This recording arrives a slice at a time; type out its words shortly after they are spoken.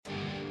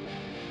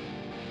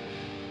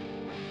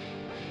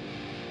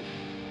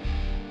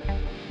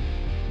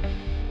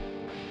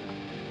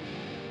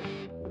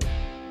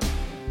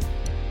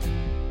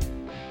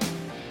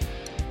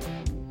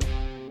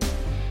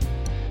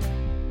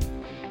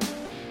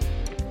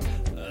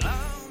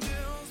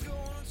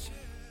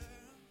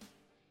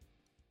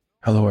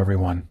Hello,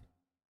 everyone.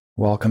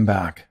 Welcome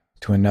back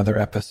to another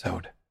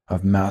episode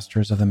of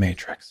Masters of the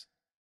Matrix.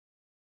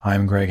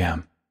 I'm Greg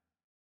M.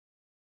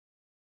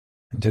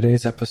 In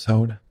today's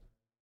episode,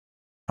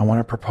 I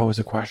want to propose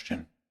a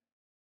question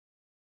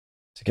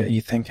to get you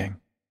thinking.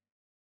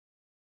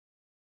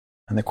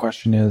 And the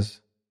question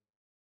is,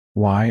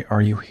 why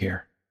are you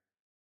here?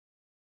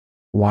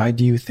 Why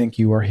do you think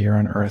you are here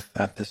on Earth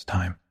at this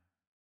time?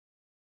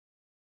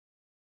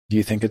 Do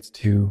you think it's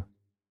to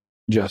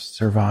just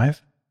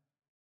survive?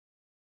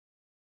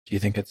 Do you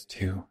think it's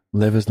to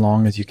live as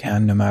long as you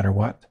can no matter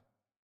what?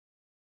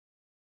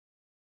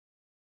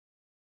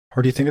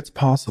 Or do you think it's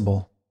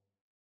possible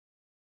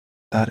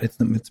that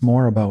it's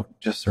more about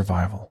just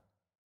survival?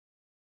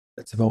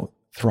 It's about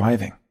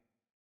thriving.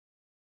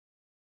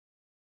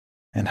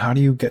 And how do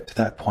you get to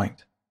that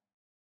point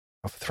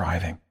of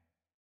thriving?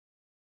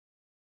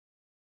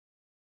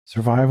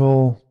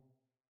 Survival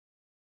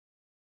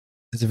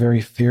is a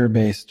very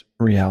fear-based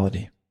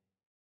reality.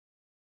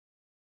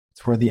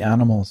 It's where the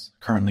animals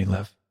currently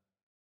live.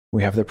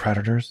 We have the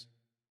predators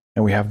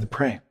and we have the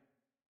prey.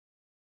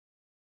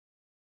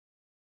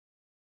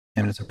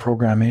 And it's a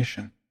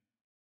programmation.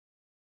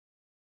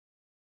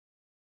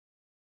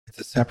 It's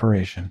a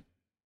separation.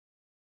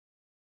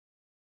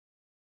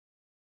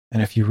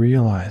 And if you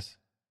realize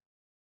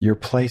your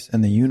place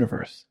in the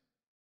universe,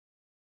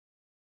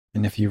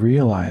 and if you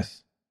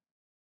realize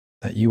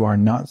that you are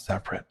not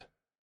separate,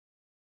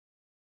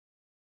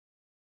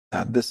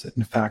 that this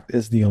in fact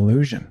is the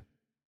illusion,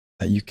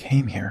 that you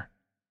came here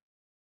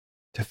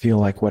to feel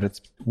like what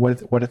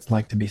it's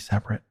like to be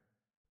separate,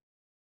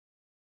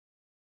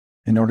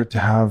 in order to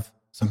have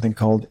something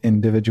called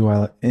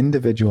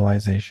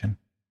individualization,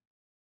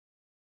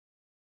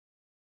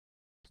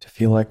 to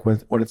feel like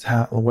what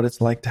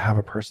it's like to have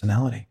a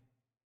personality.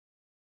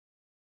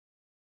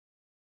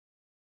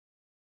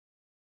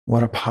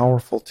 What a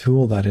powerful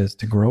tool that is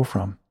to grow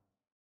from.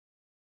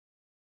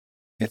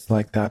 It's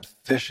like that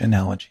fish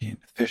analogy,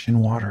 fish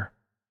in water.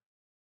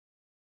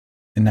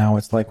 And now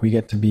it's like we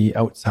get to be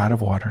outside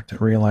of water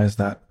to realize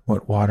that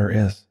what water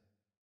is.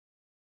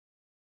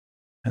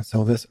 And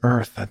so this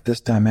earth at this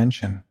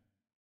dimension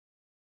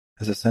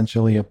is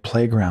essentially a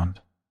playground,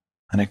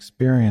 an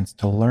experience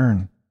to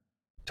learn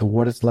to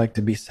what it's like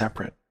to be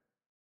separate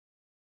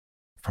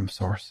from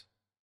source.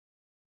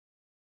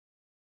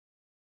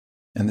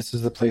 And this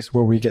is the place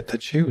where we get to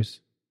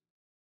choose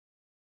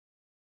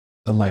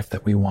the life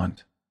that we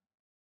want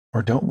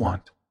or don't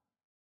want.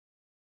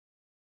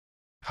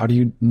 How do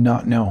you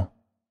not know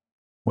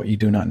what you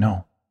do not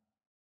know?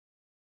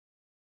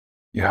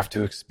 You have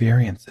to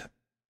experience it.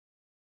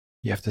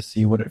 You have to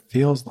see what it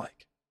feels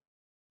like.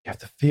 You have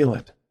to feel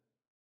it.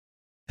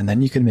 And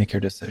then you can make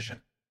your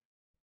decision.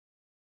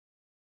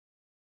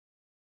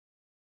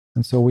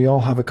 And so we all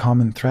have a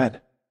common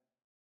thread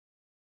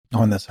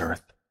on this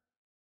earth,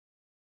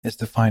 is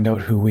to find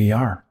out who we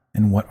are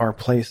and what our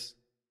place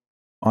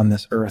on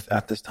this earth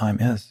at this time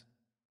is.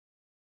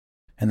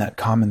 And that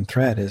common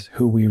thread is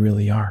who we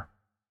really are.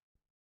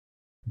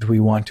 Do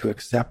we want to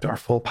accept our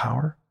full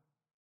power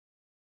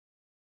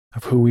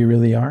of who we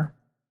really are?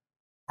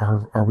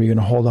 Or are we going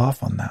to hold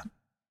off on that?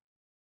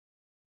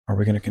 Are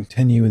we going to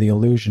continue the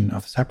illusion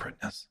of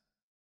separateness?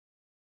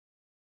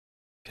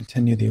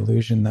 Continue the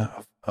illusion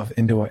of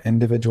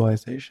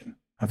individualization,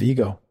 of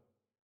ego?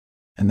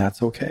 And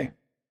that's okay.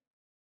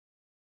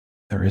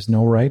 There is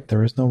no right,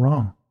 there is no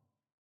wrong.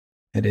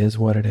 It is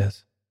what it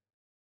is.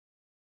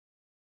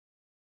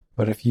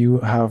 But if you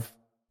have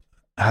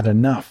had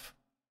enough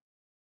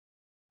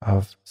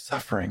of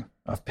suffering,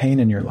 of pain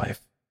in your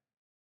life,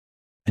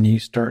 and you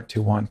start to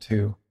want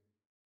to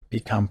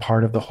become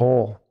part of the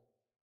whole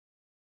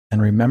and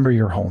remember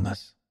your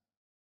wholeness,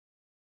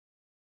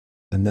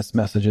 then this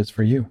message is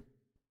for you.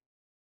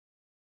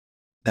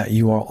 That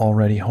you are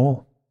already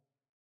whole.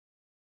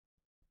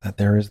 That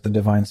there is the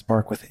divine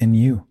spark within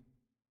you.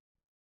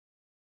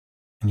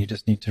 And you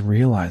just need to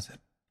realize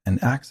it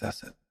and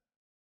access it.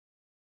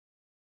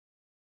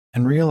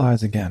 And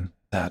realize again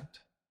that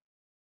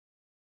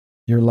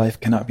your life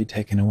cannot be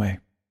taken away.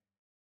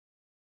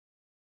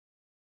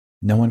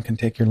 No one can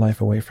take your life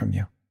away from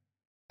you.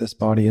 This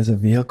body is a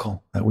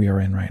vehicle that we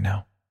are in right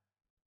now.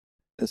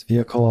 This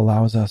vehicle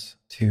allows us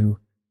to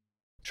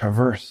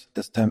traverse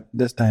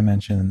this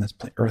dimension and this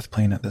earth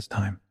plane at this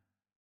time.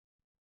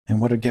 And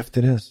what a gift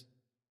it is,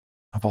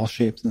 of all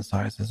shapes and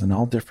sizes and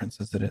all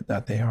differences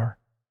that they are.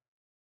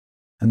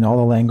 And all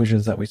the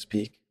languages that we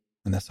speak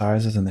and the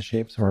sizes and the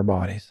shapes of our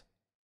bodies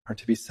are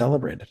to be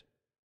celebrated.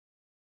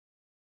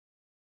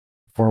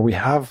 For we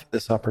have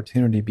this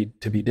opportunity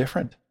to be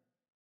different.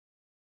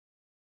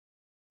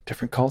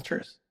 Different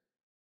cultures,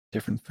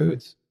 different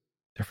foods,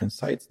 different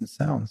sights and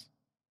sounds,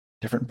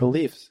 different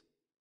beliefs.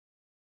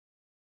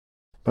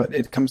 But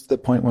it comes to the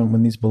point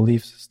when these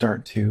beliefs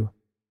start to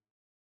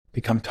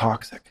become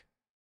toxic.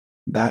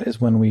 That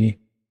is when we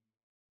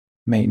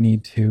may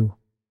need to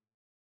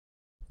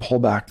pull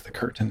back the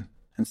curtain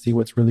and see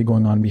what's really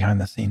going on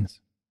behind the scenes.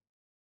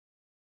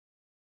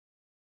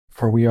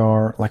 For we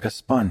are like a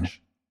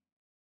sponge.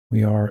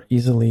 We are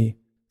easily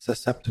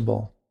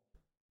susceptible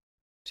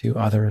to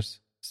others,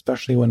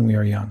 especially when we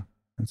are young.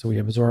 And so we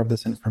absorb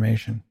this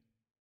information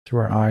through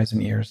our eyes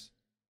and ears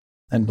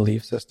and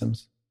belief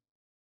systems.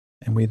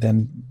 And we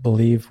then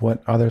believe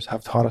what others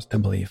have taught us to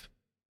believe.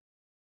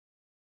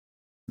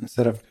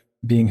 Instead of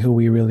being who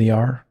we really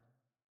are,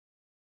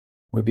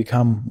 we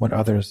become what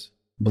others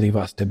believe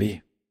us to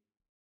be.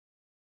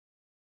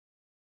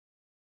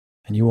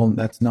 And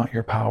that's not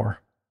your power.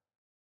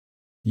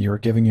 You're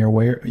giving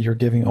away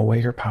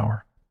your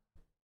power.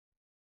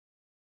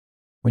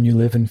 When you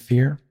live in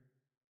fear,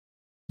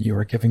 you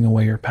are giving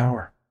away your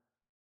power.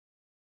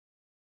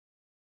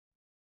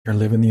 You're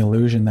living the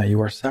illusion that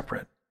you are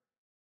separate.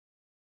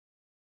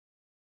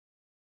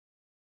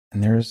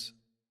 And there's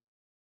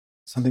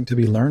something to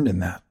be learned in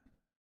that.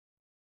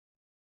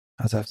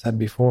 As I've said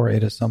before,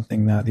 it is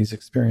something that these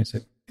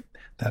experiences,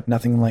 that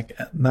nothing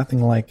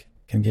like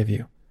can give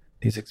you.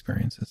 These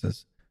experiences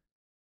is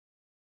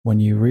when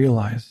you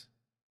realize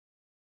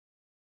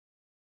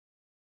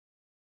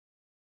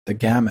the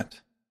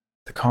gamut,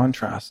 the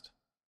contrast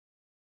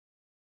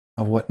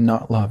of what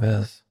not love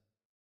is,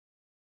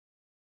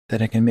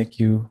 that it can make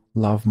you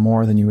love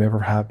more than you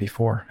ever have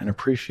before and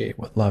appreciate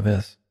what love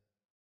is.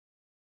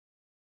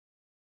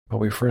 But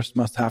we first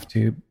must have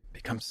to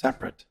become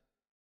separate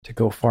to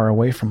go far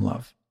away from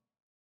love.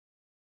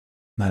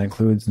 And that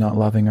includes not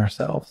loving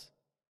ourselves,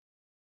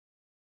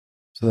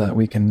 so that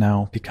we can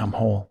now become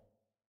whole.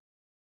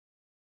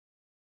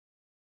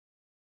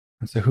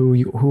 And so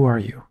who are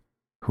you?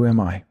 Who am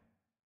I?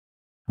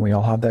 And we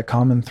all have that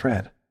common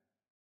thread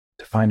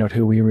to find out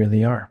who we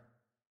really are.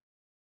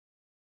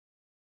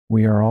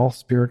 We are all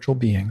spiritual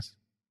beings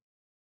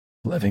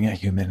living a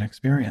human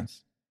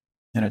experience.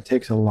 And it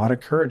takes a lot of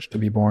courage to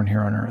be born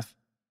here on earth.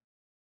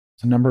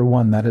 So number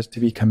one, that is to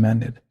be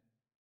commended.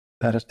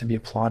 That is to be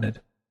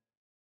applauded.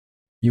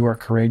 You are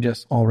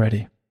courageous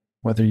already,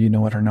 whether you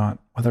know it or not,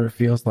 whether it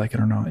feels like it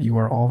or not. You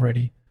are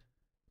already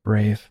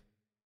brave.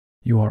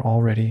 You are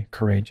already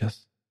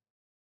courageous,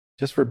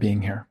 just for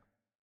being here.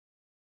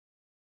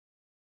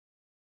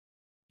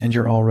 And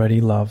you're already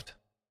loved,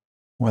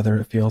 whether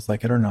it feels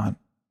like it or not.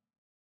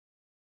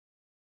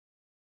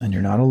 And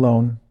you're not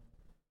alone.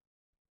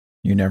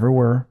 You never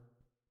were,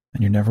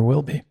 and you never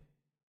will be.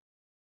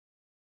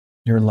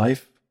 Your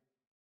life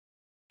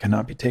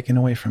cannot be taken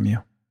away from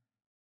you.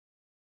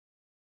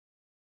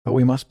 But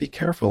we must be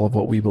careful of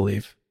what we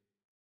believe,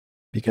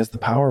 because the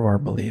power of our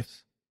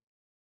beliefs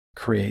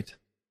create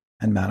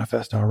and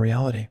manifest our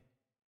reality.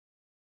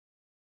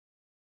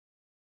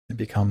 It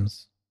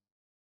becomes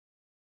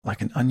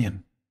like an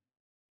onion.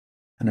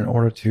 And in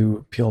order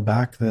to peel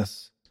back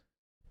these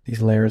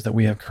layers that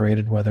we have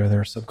created, whether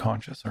they're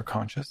subconscious or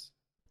conscious,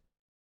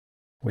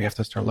 we have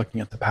to start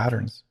looking at the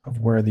patterns of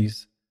where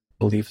these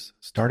beliefs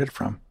started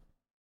from.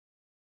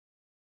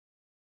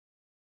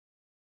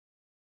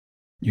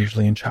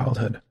 Usually in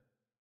childhood.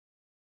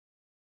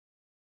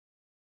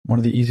 One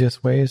of the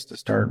easiest ways to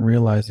start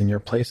realizing your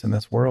place in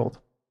this world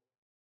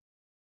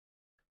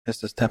is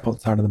to step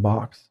outside of the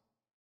box,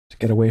 to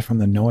get away from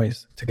the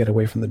noise, to get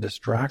away from the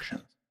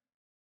distractions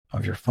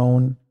of your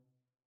phone,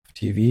 of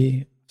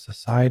TV,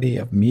 society,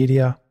 of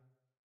media,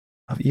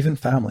 of even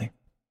family.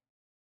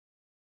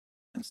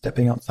 And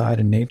stepping outside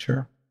in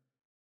nature.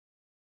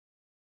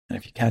 And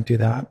if you can't do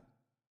that,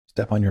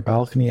 step on your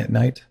balcony at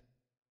night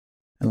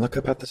and look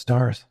up at the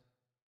stars.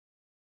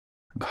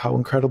 How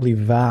incredibly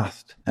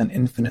vast and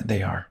infinite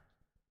they are.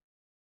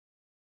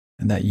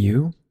 And that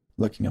you,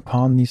 looking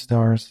upon these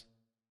stars,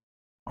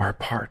 are a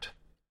part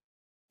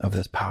of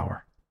this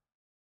power,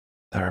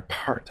 that are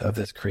part of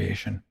this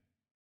creation,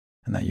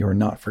 and that you are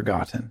not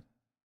forgotten,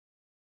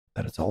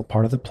 that it's all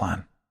part of the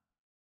plan,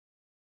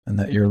 and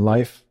that your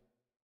life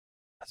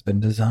has been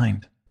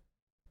designed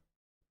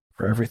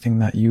for everything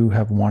that you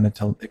have wanted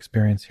to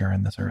experience here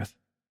on this earth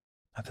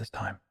at this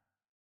time.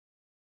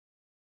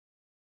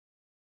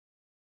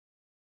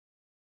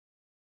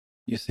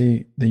 You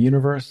see, the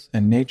universe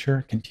and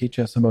nature can teach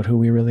us about who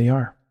we really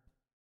are.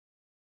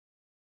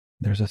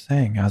 There's a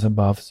saying, as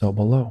above, so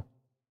below.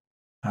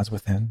 As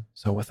within,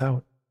 so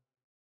without.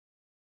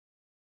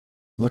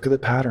 Look at the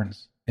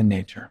patterns in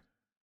nature.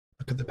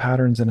 Look at the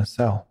patterns in a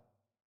cell.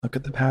 Look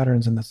at the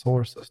patterns in the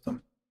solar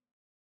system,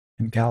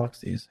 in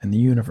galaxies, in the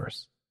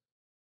universe.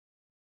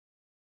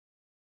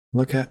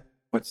 Look at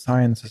what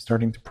science is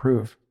starting to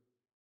prove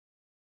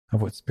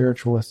of what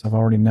spiritualists have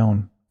already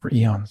known for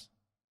eons.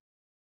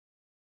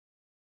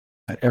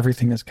 That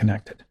everything is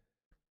connected.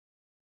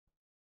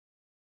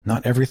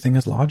 Not everything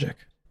is logic.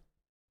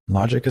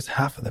 Logic is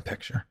half of the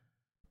picture.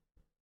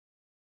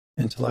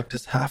 Intellect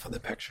is half of the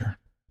picture.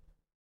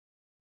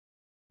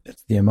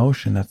 It's the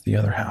emotion that's the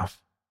other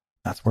half.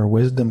 That's where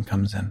wisdom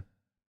comes in.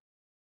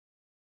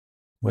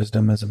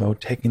 Wisdom is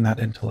about taking that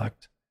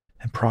intellect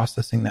and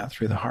processing that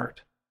through the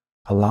heart,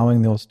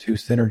 allowing those two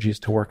synergies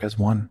to work as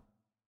one.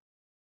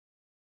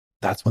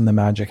 That's when the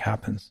magic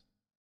happens.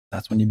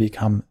 That's when you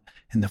become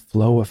in the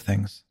flow of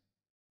things.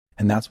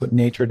 And that's what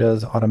nature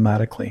does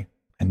automatically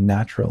and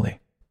naturally.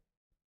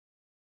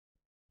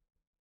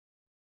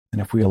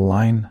 And if we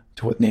align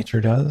to what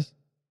nature does,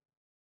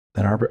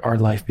 then our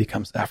life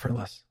becomes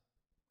effortless.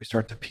 we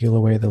start to peel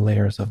away the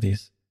layers of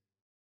these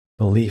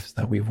beliefs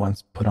that we've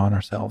once put on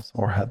ourselves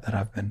or that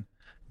have been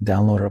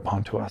downloaded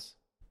upon to us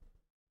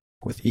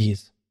with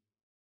ease.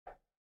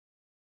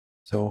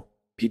 So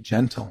be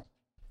gentle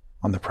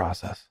on the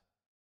process.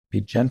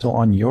 Be gentle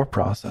on your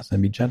process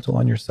and be gentle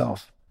on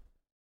yourself.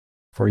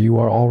 For you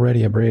are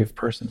already a brave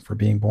person for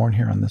being born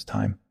here on this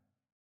time.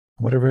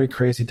 What a very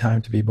crazy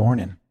time to be born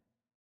in.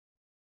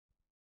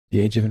 The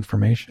age of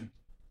information.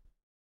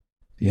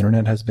 The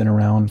internet has been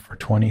around for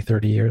 20,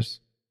 30 years.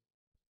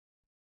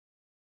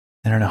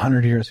 And in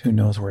 100 years, who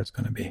knows where it's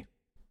going to be.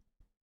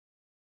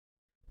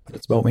 But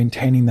it's about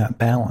maintaining that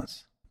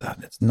balance, that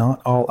it's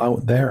not all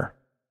out there,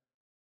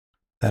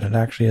 that it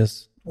actually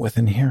is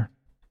within here,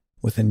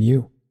 within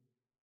you.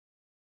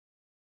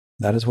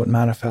 That is what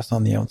manifests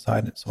on the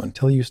outside. And so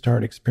until you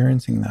start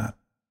experiencing that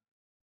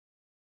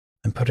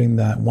and putting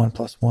that 1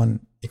 +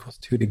 1 =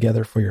 2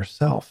 together for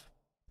yourself,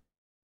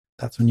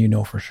 that's when you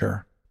know for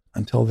sure.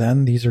 Until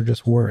then, these are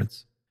just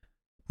words.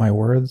 My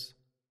words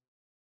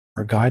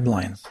are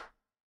guidelines.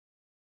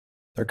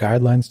 They're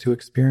guidelines to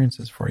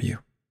experiences for you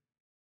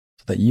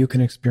so that you can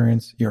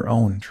experience your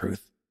own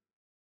truth.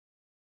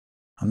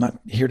 I'm not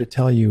here to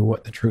tell you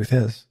what the truth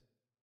is.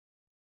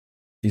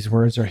 These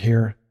words are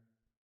here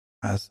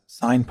as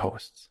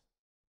signposts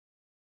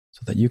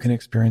so that you can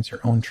experience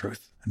your own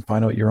truth and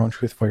find out your own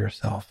truth for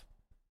yourself.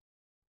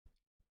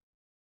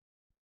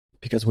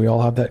 Because we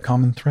all have that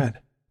common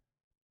thread.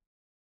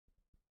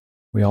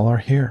 We all are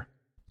here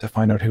to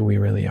find out who we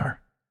really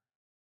are.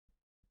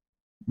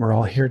 We're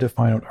all here to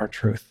find out our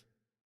truth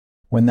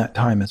when that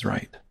time is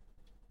right.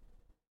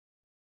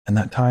 And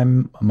that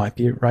time might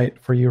be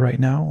right for you right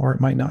now, or it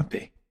might not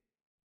be.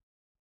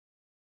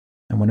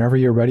 And whenever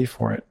you're ready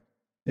for it,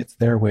 it's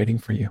there waiting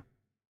for you.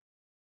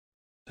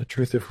 The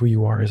truth of who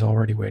you are is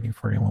already waiting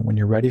for you. And when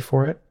you're ready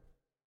for it,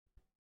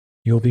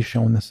 you'll be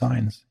shown the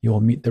signs. You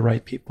will meet the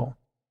right people.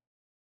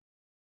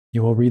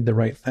 You will read the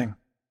right thing.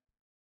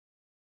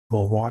 You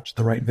will watch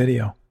the right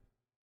video.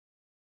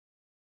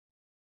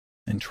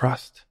 And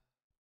trust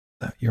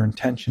that your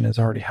intention is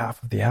already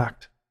half of the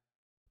act.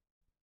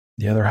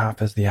 The other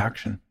half is the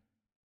action.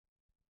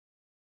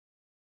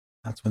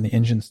 That's when the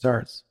engine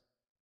starts.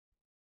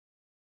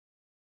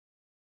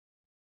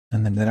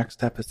 And then the next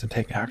step is to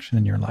take action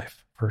in your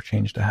life for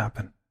change to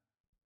happen.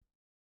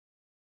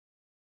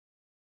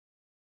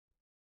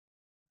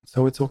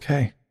 So it's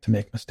okay to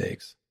make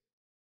mistakes.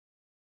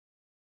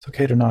 It's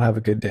okay to not have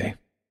a good day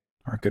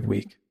or a good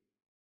week.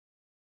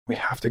 We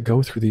have to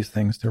go through these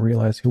things to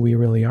realize who we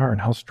really are and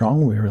how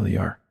strong we really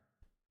are.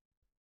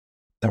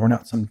 That we're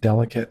not some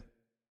delicate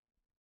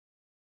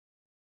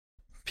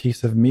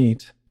piece of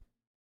meat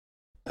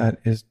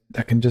that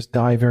can just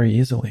die very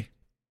easily.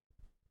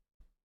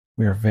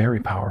 We are very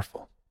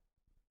powerful.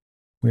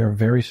 We are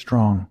very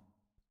strong.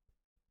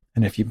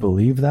 And if you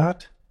believe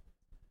that,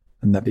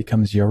 then that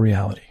becomes your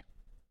reality.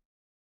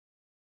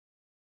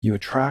 You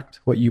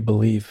attract what you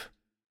believe.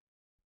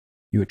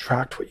 You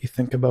attract what you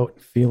think about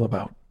and feel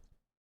about.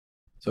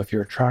 So if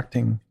you're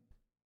attracting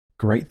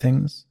great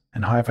things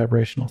and high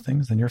vibrational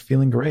things, then you're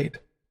feeling great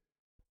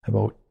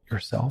about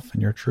yourself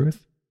and your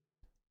truth.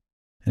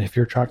 And if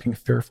you're attracting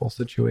fearful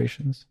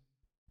situations,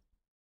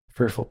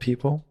 fearful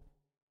people,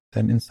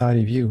 then inside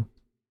of you,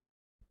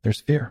 there's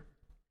fear.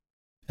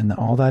 And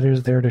all that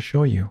is there to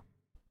show you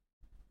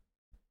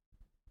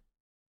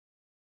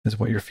is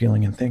what you're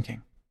feeling and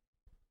thinking.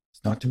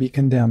 It's not to be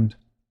condemned.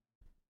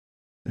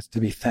 It's to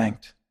be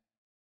thanked.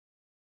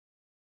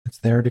 It's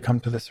there to come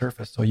to the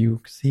surface so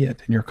you see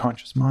it in your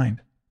conscious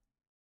mind.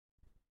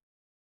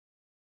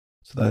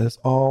 So that this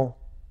all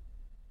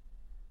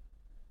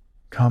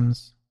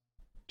comes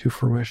to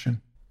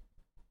fruition.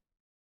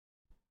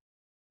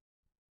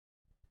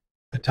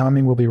 The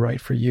timing will be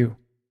right for you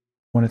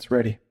when it's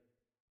ready,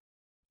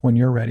 when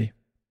you're ready.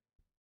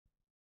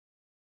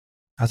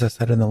 As I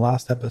said in the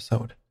last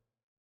episode,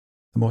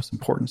 the most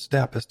important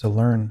step is to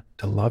learn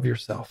to love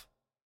yourself.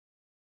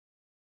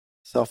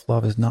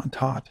 Self-love is not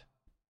taught.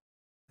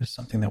 It's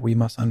something that we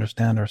must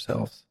understand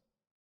ourselves.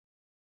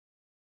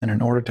 And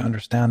in order to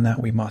understand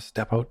that, we must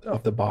step out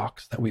of the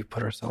box that we've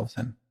put ourselves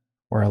in,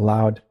 or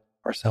allowed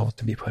ourselves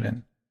to be put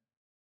in,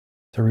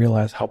 to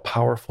realize how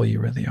powerful you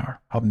really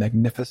are, how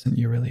magnificent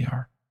you really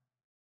are,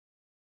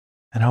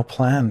 and how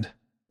planned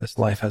this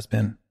life has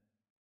been.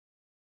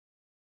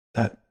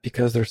 That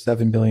because there's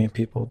 7 billion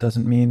people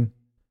doesn't mean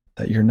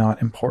that you're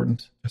not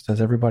important, just as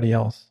everybody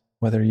else,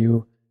 whether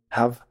you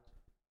have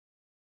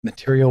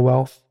material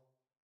wealth,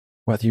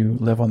 whether you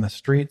live on the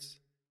streets,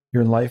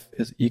 your life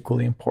is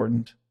equally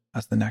important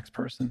as the next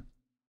person.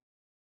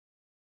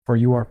 For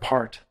you are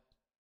part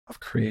of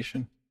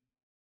creation.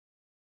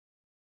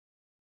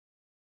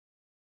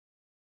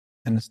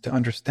 And it's to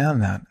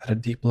understand that at a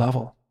deep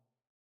level,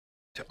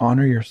 to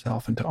honor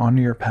yourself and to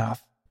honor your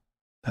path,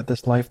 that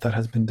this life that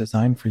has been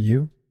designed for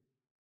you,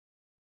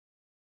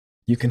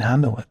 you can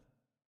handle it.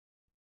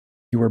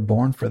 You were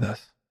born for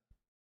this.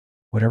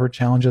 Whatever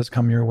challenges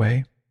come your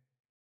way,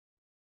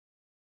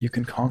 you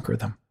can conquer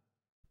them.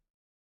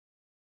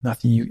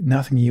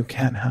 Nothing you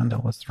can't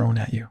handle is thrown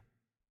at you.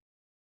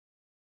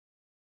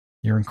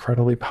 You're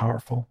incredibly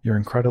powerful. You're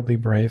incredibly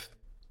brave.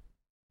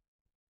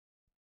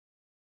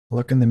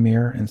 Look in the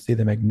mirror and see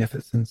the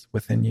magnificence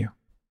within you.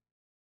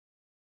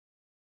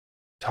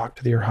 Talk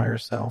to your higher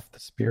self, the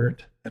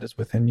spirit that is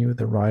within you,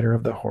 the rider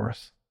of the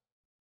horse.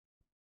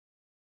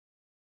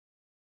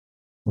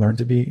 Learn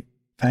to be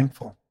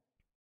thankful.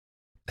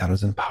 That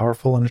is a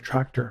powerful and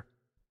attractor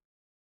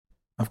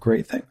of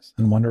great things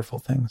and wonderful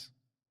things.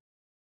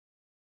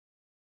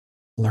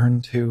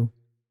 Learn to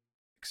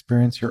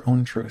experience your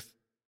own truth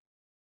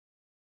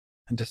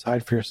and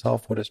decide for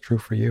yourself what is true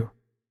for you.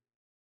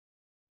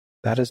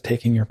 That is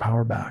taking your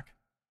power back.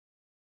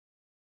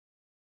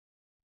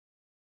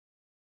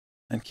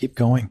 And keep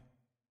going.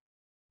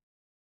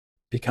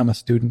 Become a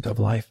student of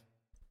life.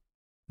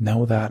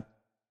 Know that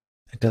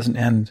it doesn't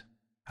end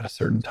at a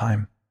certain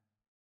time,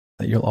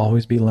 that you'll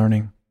always be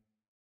learning.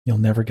 You'll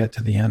never get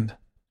to the end.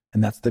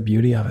 And that's the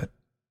beauty of it.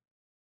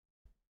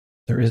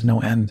 There is no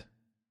end.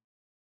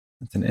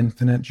 It's an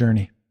infinite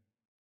journey.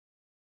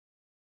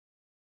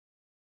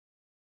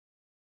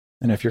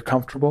 And if you're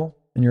comfortable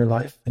in your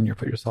life and you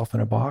put yourself in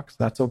a box,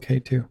 that's okay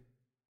too.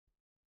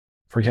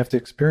 For you have to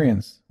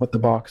experience what the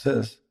box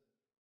is.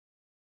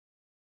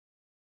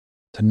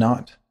 To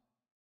not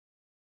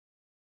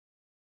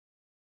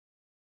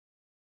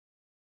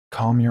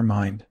calm your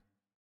mind.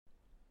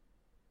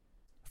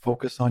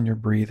 Focus on your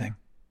breathing.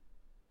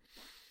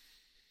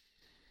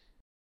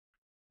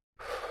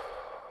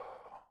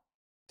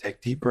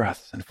 Take deep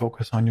breaths and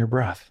focus on your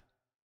breath.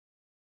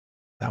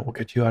 That will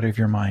get you out of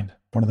your mind.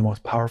 One of the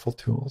most powerful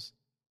tools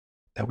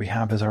that we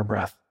have is our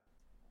breath.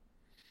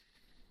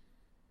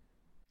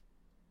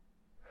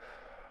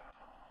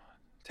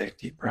 Take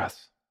deep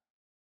breaths.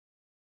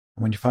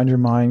 When you find your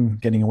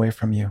mind getting away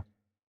from you,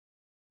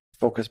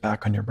 focus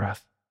back on your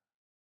breath.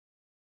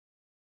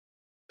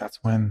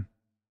 That's when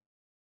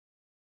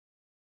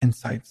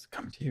insights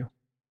come to you.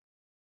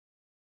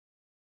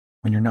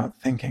 When you're not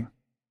thinking,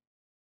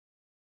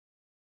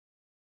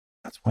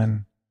 that's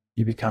when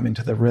you become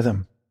into the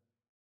rhythm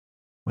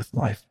with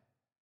life.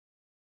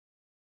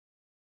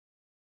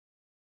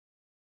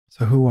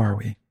 So who are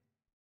we?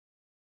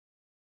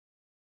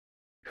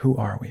 Who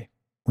are we?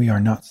 We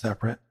are not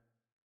separate.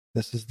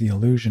 This is the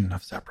illusion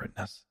of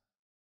separateness.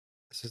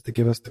 This is to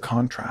give us the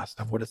contrast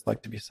of what it's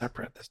like to be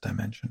separate, this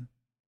dimension,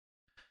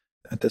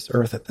 at this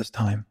earth, at this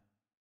time.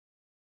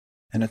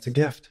 And it's a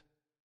gift,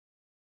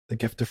 the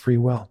gift of free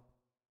will,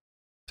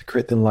 to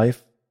create the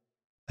life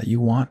that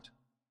you want,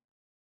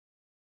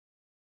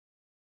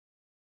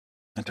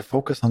 and to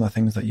focus on the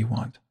things that you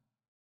want.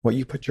 What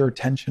you put your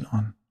attention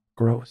on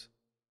grows.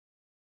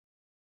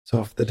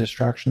 So if the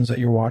distractions that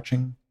you're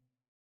watching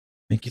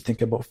make you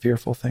think about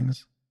fearful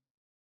things,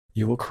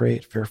 you will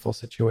create fearful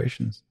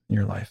situations in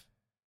your life.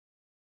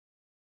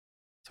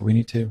 So we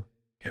need to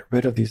get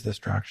rid of these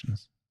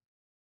distractions.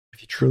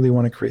 If you truly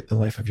want to create the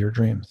life of your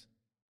dreams,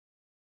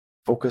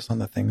 focus on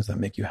the things that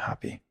make you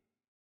happy.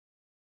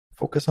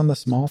 Focus on the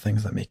small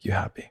things that make you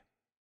happy,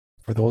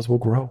 for those will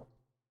grow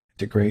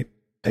into great,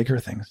 bigger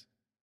things.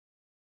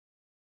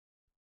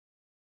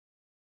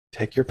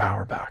 Take your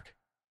power back.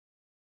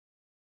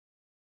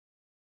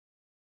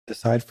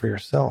 Decide for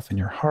yourself in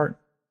your heart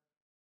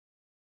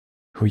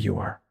who you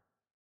are.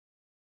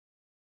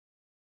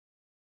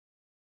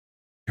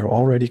 You're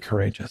already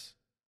courageous.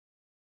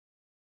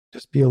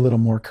 Just be a little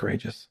more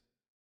courageous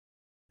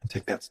and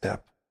take that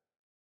step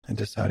in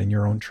deciding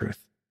your own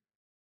truth.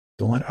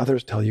 Don't let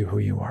others tell you who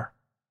you are.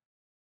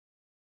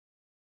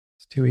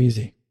 It's too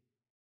easy.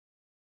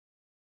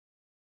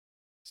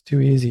 It's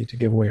too easy to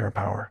give away our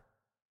power.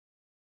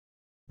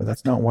 But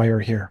that's not why you're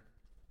here.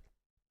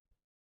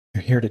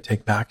 You're here to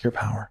take back your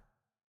power.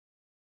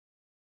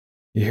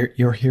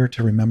 You're here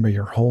to remember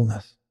your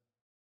wholeness.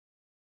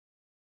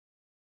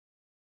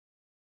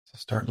 So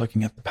start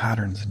looking at the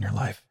patterns in your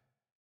life.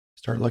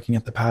 Start looking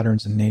at the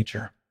patterns in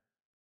nature.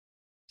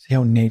 See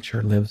how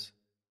nature lives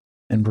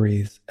and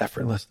breathes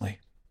effortlessly.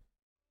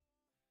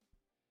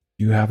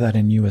 You have that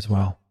in you as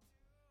well.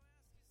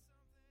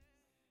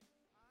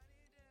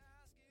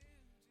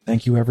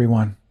 Thank you,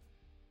 everyone,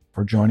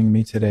 for joining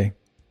me today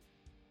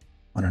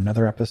on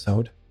another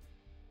episode.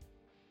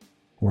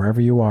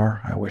 Wherever you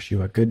are, I wish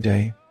you a good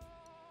day,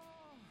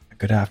 a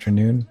good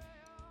afternoon,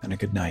 and a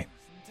good night.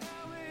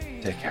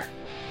 Take care.